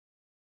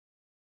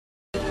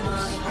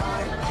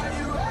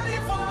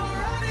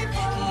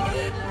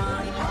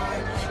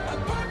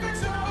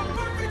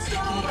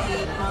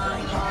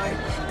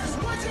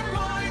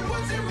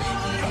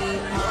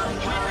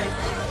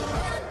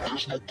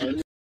Hey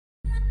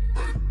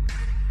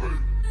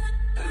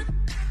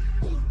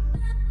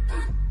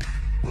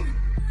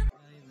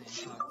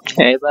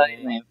buddy,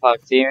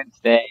 LandFox here, and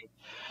today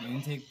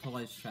Lunatic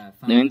Police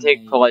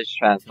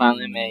Trap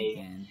finally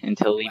made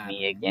Until We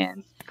Meet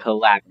Again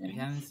COLLAB. If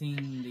you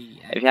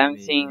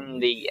haven't seen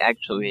the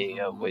actual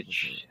video,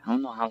 which I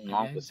don't know how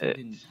long was it,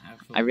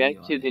 I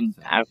reacted to the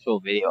actual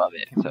video of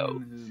it,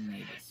 so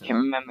can't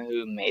remember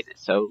who made it,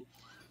 so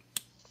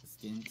let's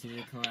get into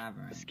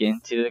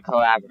the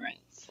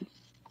collaborants.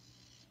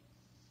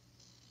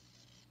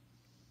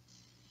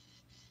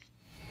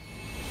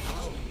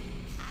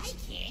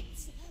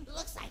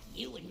 Looks like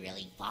you went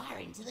really far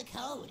into the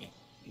code.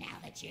 Now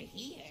that you're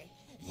here,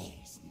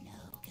 there's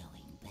no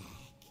going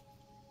back.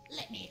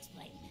 Let me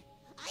explain.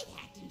 I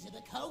hacked into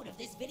the code of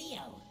this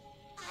video.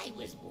 I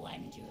was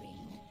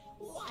wondering,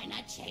 why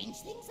not change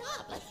things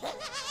up?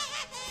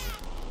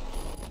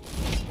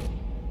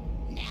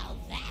 Now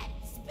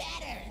that's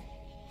better.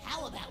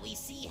 How about we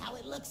see how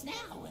it looks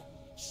now?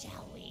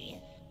 Shall we?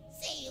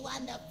 See you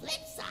on the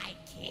flip side,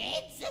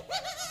 kids.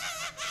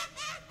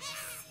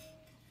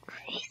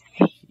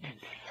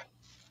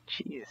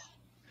 Jeez.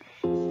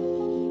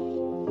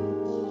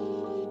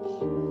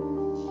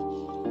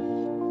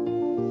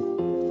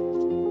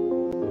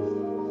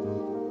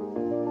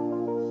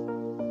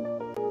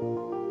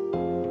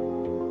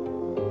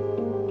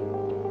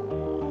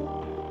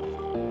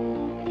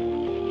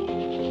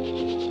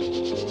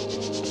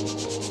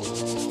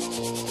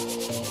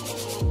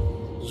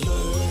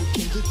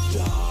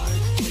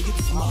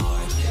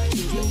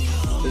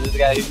 This is the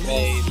guy who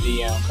made the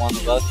One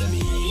of Us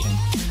animation.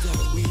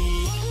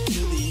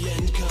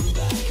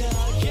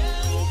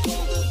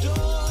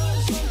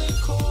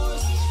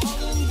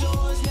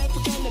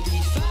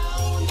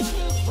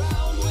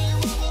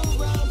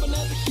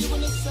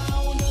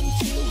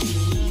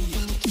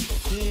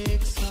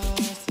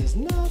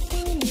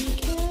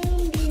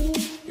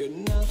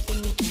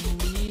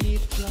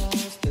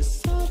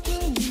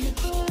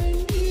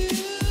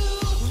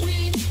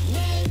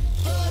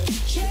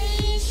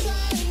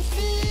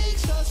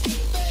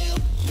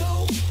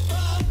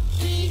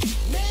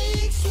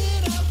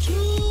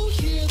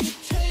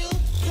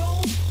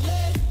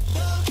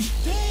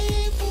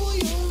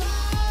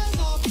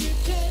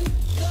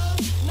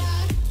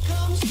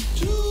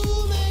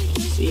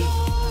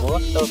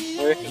 What the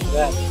frick is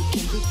that?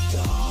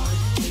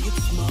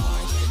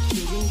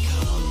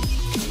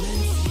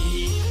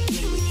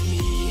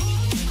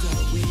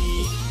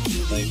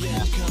 Like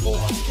FNAF 4.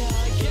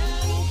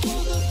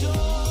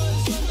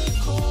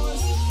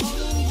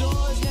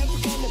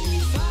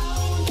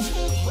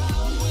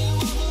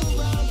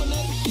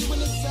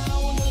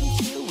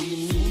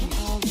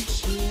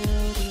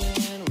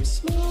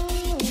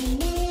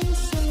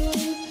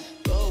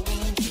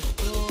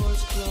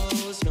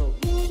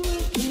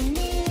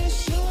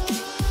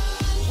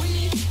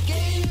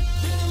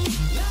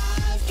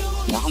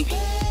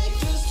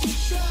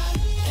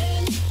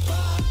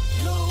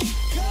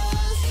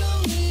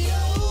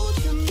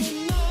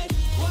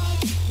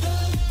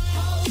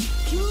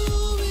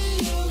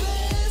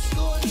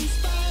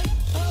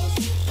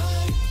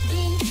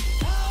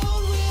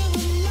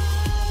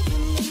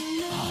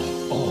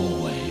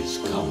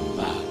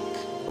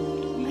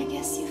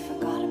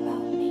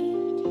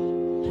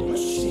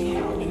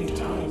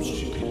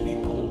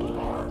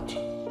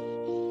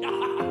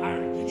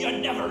 You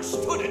never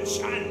stood a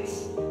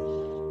chance!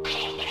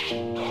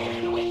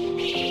 Burn with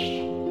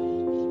me.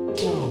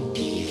 Don't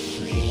be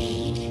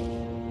afraid.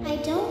 I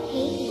don't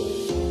hate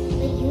you,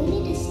 but you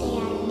need to stay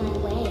out of my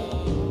way.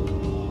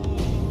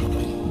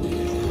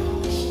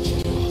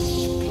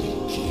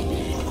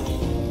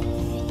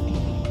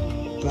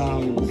 Now,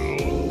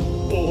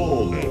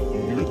 all that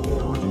you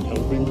aren't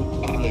helping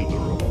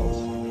either of us.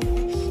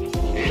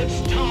 It's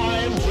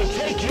time to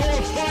take your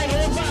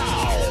final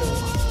bow!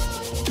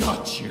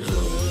 Got you!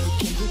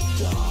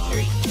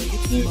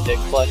 New Dick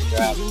Plus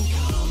Trap.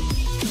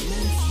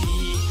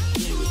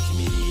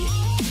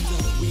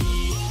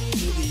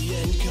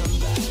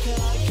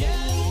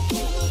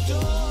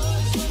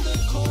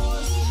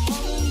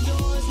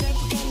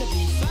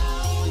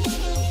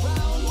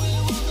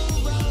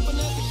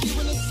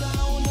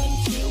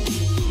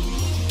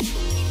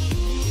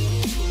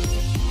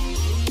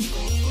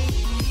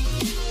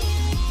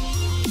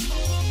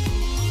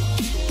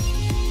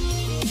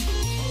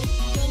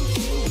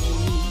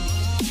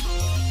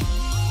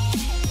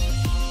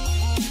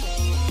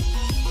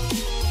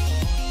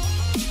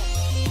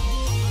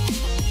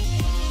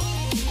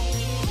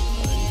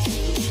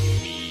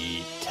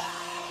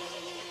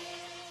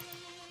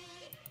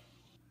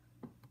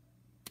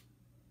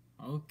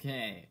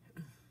 Okay,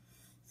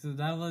 so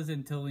that was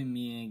Until We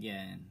Meet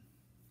Again,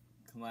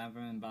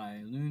 collaborated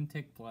by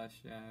Lunatic Plus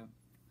Show,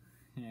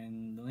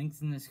 and the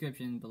link's in the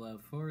description below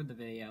for the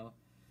video.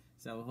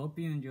 So hope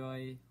you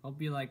enjoy, hope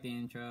you like the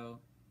intro,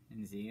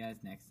 and see you guys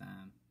next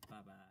time.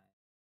 Bye bye.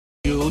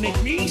 You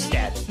nick me,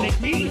 stab, nick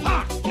me,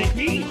 ha, nick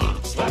me,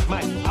 slap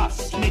my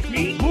ass, nick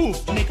me,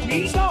 move, nick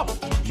me, stop.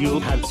 You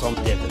handsome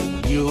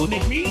devil. You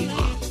nick me,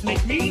 ha,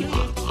 nick me,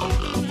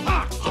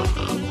 ha,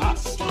 ass.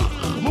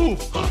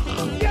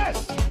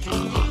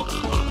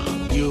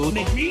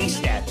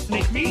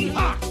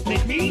 ha,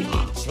 make me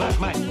slap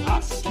my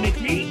ass, make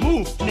me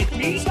move, make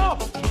me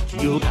stop.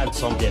 You had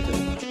some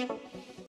debit.